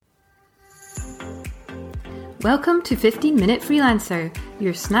Welcome to 15 Minute Freelancer,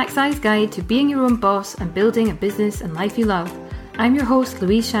 your snack-sized guide to being your own boss and building a business and life you love. I'm your host,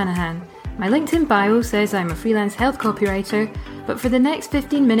 Louise Shanahan. My LinkedIn bio says I'm a freelance health copywriter, but for the next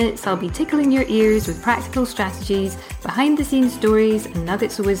 15 minutes I'll be tickling your ears with practical strategies, behind-the-scenes stories and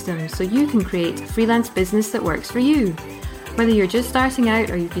nuggets of wisdom so you can create a freelance business that works for you. Whether you're just starting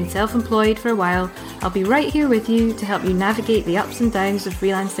out or you've been self-employed for a while, I'll be right here with you to help you navigate the ups and downs of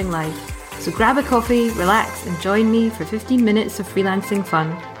freelancing life. So grab a coffee, relax and join me for 15 minutes of freelancing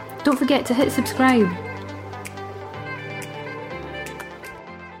fun. Don't forget to hit subscribe.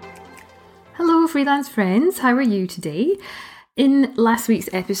 Hello freelance friends, how are you today? In last week's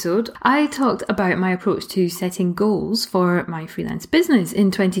episode, I talked about my approach to setting goals for my freelance business in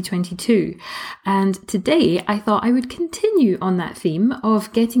 2022. And today I thought I would continue on that theme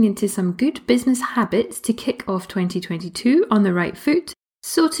of getting into some good business habits to kick off 2022 on the right foot.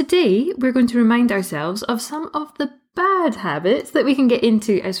 So today we're going to remind ourselves of some of the bad habits that we can get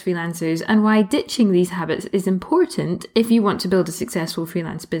into as freelancers and why ditching these habits is important if you want to build a successful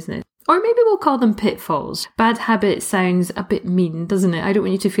freelance business. Or maybe we'll call them pitfalls. Bad habit sounds a bit mean, doesn't it? I don't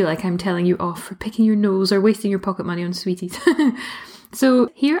want you to feel like I'm telling you off for picking your nose or wasting your pocket money on sweeties. So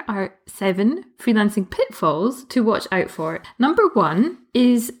here are 7 freelancing pitfalls to watch out for. Number 1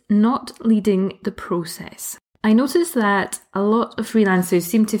 is not leading the process. I noticed that a lot of freelancers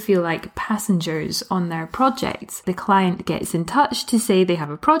seem to feel like passengers on their projects. The client gets in touch to say they have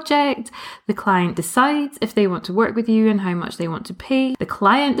a project. The client decides if they want to work with you and how much they want to pay. The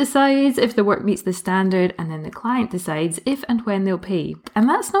client decides if the work meets the standard, and then the client decides if and when they'll pay. And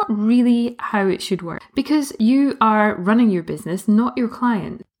that's not really how it should work, because you are running your business, not your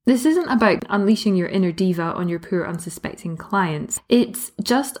client. This isn't about unleashing your inner diva on your poor unsuspecting clients. It's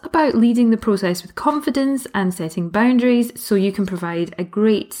just about leading the process with confidence and setting boundaries so you can provide a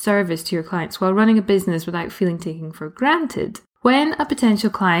great service to your clients while running a business without feeling taken for granted. When a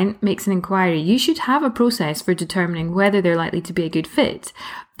potential client makes an inquiry, you should have a process for determining whether they're likely to be a good fit.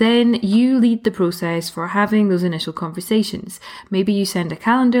 Then you lead the process for having those initial conversations. Maybe you send a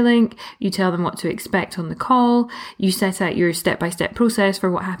calendar link, you tell them what to expect on the call, you set out your step-by-step process for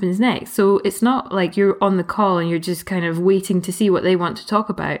what happens next. So it's not like you're on the call and you're just kind of waiting to see what they want to talk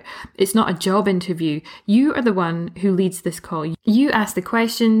about. It's not a job interview. You are the one who leads this call. You ask the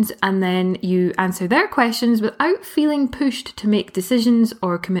questions and then you answer their questions without feeling pushed to make decisions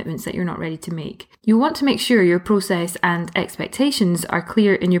or commitments that you're not ready to make. You want to make sure your process and expectations are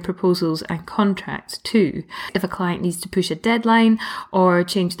clear in your proposals and contracts too. If a client needs to push a deadline or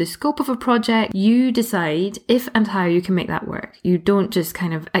change the scope of a project, you decide if and how you can make that work. You don't just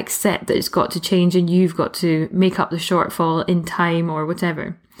kind of accept that it's got to change and you've got to make up the shortfall in time or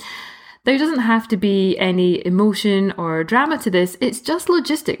whatever. There doesn't have to be any emotion or drama to this. It's just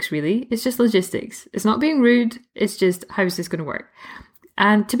logistics, really. It's just logistics. It's not being rude. It's just, how is this going to work?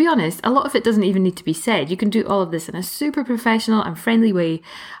 And to be honest, a lot of it doesn't even need to be said. You can do all of this in a super professional and friendly way.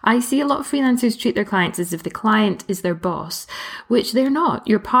 I see a lot of freelancers treat their clients as if the client is their boss, which they're not.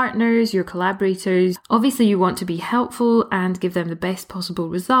 Your partners, your collaborators. Obviously, you want to be helpful and give them the best possible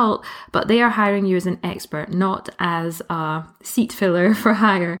result, but they are hiring you as an expert, not as a seat filler for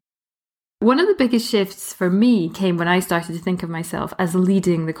hire. One of the biggest shifts for me came when I started to think of myself as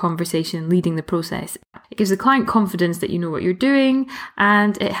leading the conversation, leading the process. It gives the client confidence that you know what you're doing,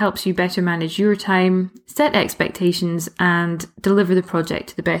 and it helps you better manage your time, set expectations, and deliver the project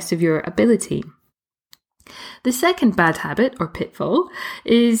to the best of your ability. The second bad habit, or pitfall,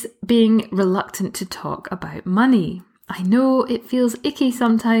 is being reluctant to talk about money. I know it feels icky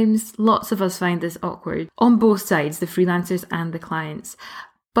sometimes. Lots of us find this awkward on both sides, the freelancers and the clients.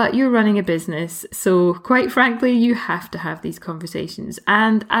 But you're running a business, so quite frankly, you have to have these conversations.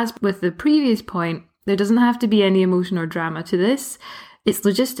 And as with the previous point, there doesn't have to be any emotion or drama to this. It's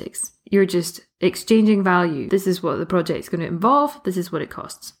logistics. You're just exchanging value. This is what the project's going to involve. This is what it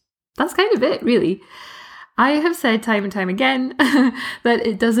costs. That's kind of it, really. I have said time and time again that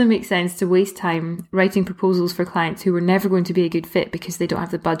it doesn't make sense to waste time writing proposals for clients who are never going to be a good fit because they don't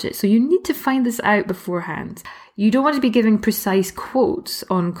have the budget. So you need to find this out beforehand. You don't want to be giving precise quotes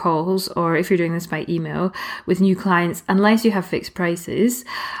on calls, or if you're doing this by email with new clients, unless you have fixed prices.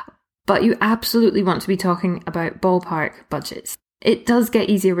 But you absolutely want to be talking about ballpark budgets. It does get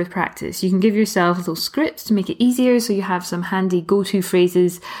easier with practice. You can give yourself little scripts to make it easier so you have some handy go-to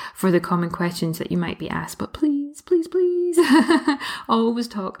phrases for the common questions that you might be asked. But please, please, please, always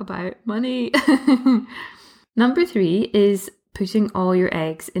talk about money. Number 3 is putting all your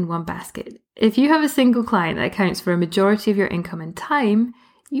eggs in one basket. If you have a single client that accounts for a majority of your income and time,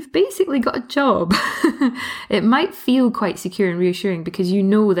 you've basically got a job. It might feel quite secure and reassuring because you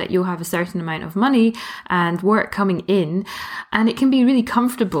know that you'll have a certain amount of money and work coming in, and it can be really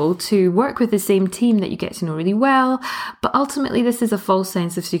comfortable to work with the same team that you get to know really well, but ultimately this is a false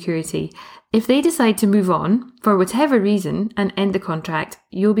sense of security. If they decide to move on for whatever reason and end the contract,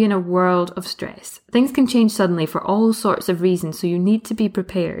 you'll be in a world of stress. Things can change suddenly for all sorts of reasons, so you need to be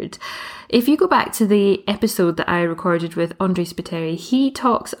prepared. If you go back to the episode that I recorded with Andre Spiteri, he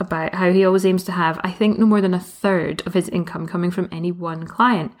talks about how he always aims to have, I think, no more than a third of his income coming from any one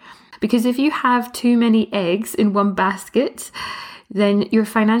client. Because if you have too many eggs in one basket, then you're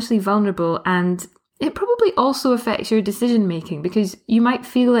financially vulnerable, and it probably also affects your decision making because you might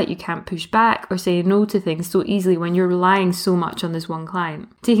feel like you can't push back or say no to things so easily when you're relying so much on this one client.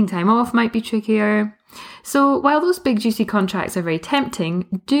 Taking time off might be trickier. So while those big juicy contracts are very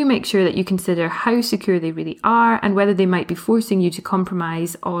tempting, do make sure that you consider how secure they really are and whether they might be forcing you to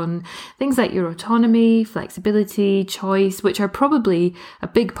compromise on things like your autonomy, flexibility, choice, which are probably a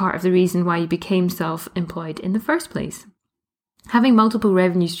big part of the reason why you became self-employed in the first place. Having multiple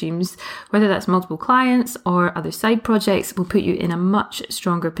revenue streams, whether that's multiple clients or other side projects, will put you in a much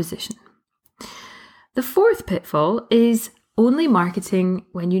stronger position. The fourth pitfall is only marketing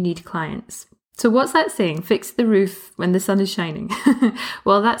when you need clients. So what's that saying? Fix the roof when the sun is shining.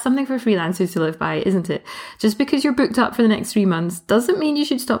 Well, that's something for freelancers to live by, isn't it? Just because you're booked up for the next 3 months doesn't mean you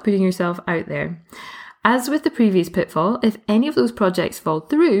should stop putting yourself out there. As with the previous pitfall, if any of those projects fall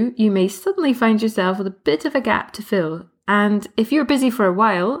through, you may suddenly find yourself with a bit of a gap to fill. And if you're busy for a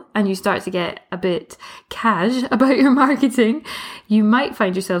while and you start to get a bit cash about your marketing, you might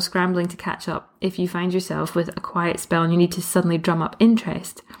find yourself scrambling to catch up if you find yourself with a quiet spell and you need to suddenly drum up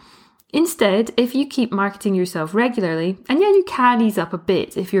interest. Instead, if you keep marketing yourself regularly, and yeah, you can ease up a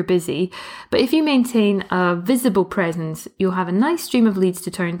bit if you're busy, but if you maintain a visible presence, you'll have a nice stream of leads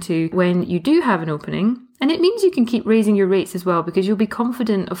to turn to when you do have an opening. And it means you can keep raising your rates as well because you'll be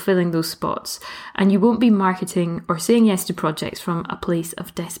confident of filling those spots and you won't be marketing or saying yes to projects from a place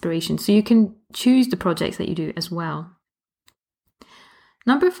of desperation. So you can choose the projects that you do as well.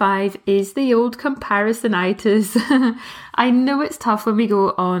 Number 5 is the old comparisonitis. I know it's tough when we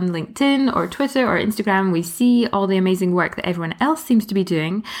go on LinkedIn or Twitter or Instagram. We see all the amazing work that everyone else seems to be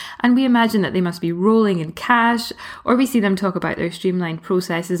doing, and we imagine that they must be rolling in cash, or we see them talk about their streamlined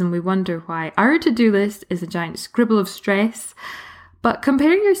processes and we wonder why our to-do list is a giant scribble of stress. But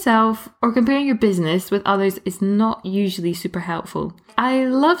comparing yourself or comparing your business with others is not usually super helpful. I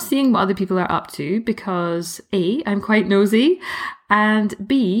love seeing what other people are up to because A, I'm quite nosy, and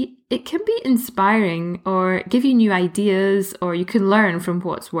B, it can be inspiring or give you new ideas, or you can learn from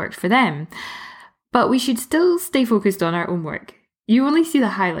what's worked for them. But we should still stay focused on our own work. You only see the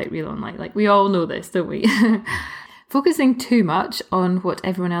highlight reel online, like we all know this, don't we? Focusing too much on what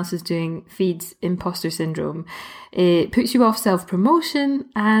everyone else is doing feeds imposter syndrome. It puts you off self-promotion,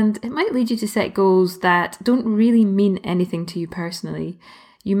 and it might lead you to set goals that don't really mean anything to you personally.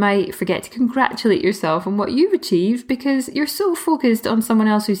 You might forget to congratulate yourself on what you've achieved because you're so focused on someone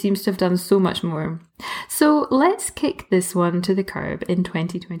else who seems to have done so much more. So let's kick this one to the curb in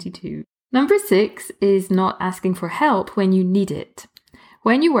 2022. Number 6 is not asking for help when you need it.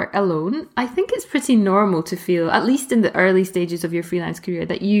 When you work alone, I think it's pretty normal to feel, at least in the early stages of your freelance career,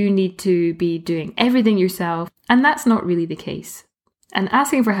 that you need to be doing everything yourself, and that's not really the case. And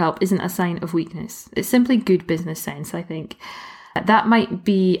asking for help isn't a sign of weakness. It's simply good business sense, I think. That might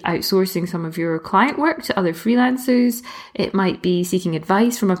be outsourcing some of your client work to other freelancers. It might be seeking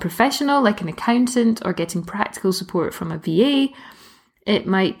advice from a professional like an accountant or getting practical support from a VA. It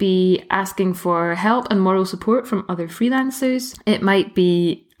might be asking for help and moral support from other freelancers. It might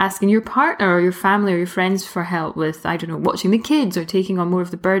be asking your partner or your family or your friends for help with, I don't know, watching the kids or taking on more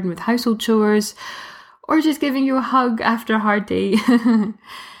of the burden with household chores, or just giving you a hug after a hard day.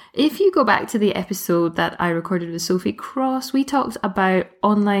 If you go back to the episode that I recorded with Sophie Cross, we talked about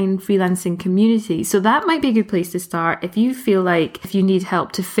online freelancing communities. So that might be a good place to start if you feel like if you need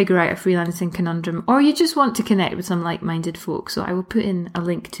help to figure out a freelancing conundrum, or you just want to connect with some like-minded folk. So I will put in a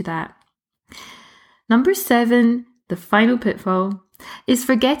link to that. Number 7, the final pitfall, is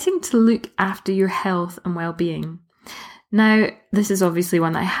forgetting to look after your health and well-being. Now, this is obviously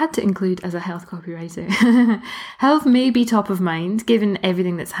one that I had to include as a health copywriter. Health may be top of mind given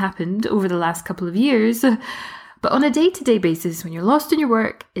everything that's happened over the last couple of years, but on a day-to-day basis, when you're lost in your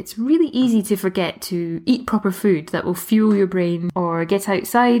work, it's really easy to forget to eat proper food that will fuel your brain, or get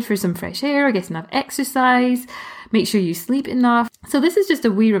outside for some fresh air, or get enough exercise, make sure you sleep enough. So this is just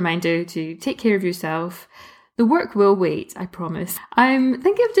a wee reminder to take care of yourself. The work will wait, I promise. I'm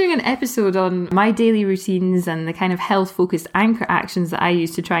thinking of doing an episode on my daily routines and the kind of health-focused anchor actions that I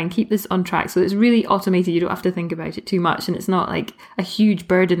use to try and keep this on track, so it's really automated. You don't have to think about it too much, and it's not like a huge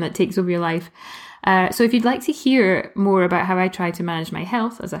burden that takes over your life. So if you'd like to hear more about how I try to manage my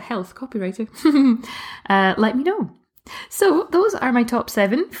health as a health copywriter, let me know. So those are my top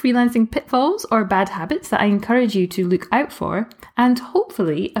 7 freelancing pitfalls or bad habits that I encourage you to look out for, and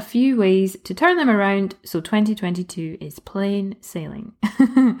hopefully a few ways to turn them around so 2022 is plain sailing.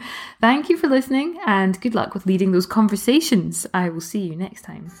 Thank you for listening, and good luck with leading those conversations. I will see you next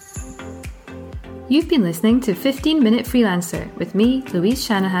time. You've been listening to 15-Minute Freelancer with me, Louise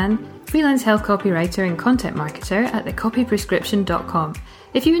Shanahan, freelance health copywriter and content marketer at thecopyprescription.com.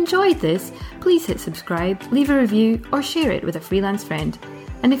 If you enjoyed this, please hit subscribe, leave a review, or share it with a freelance friend.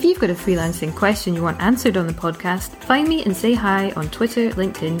 And if you've got a freelancing question you want answered on the podcast, find me and say hi on Twitter,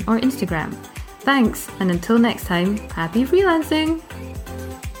 LinkedIn, or Instagram. Thanks, and until next time, happy freelancing!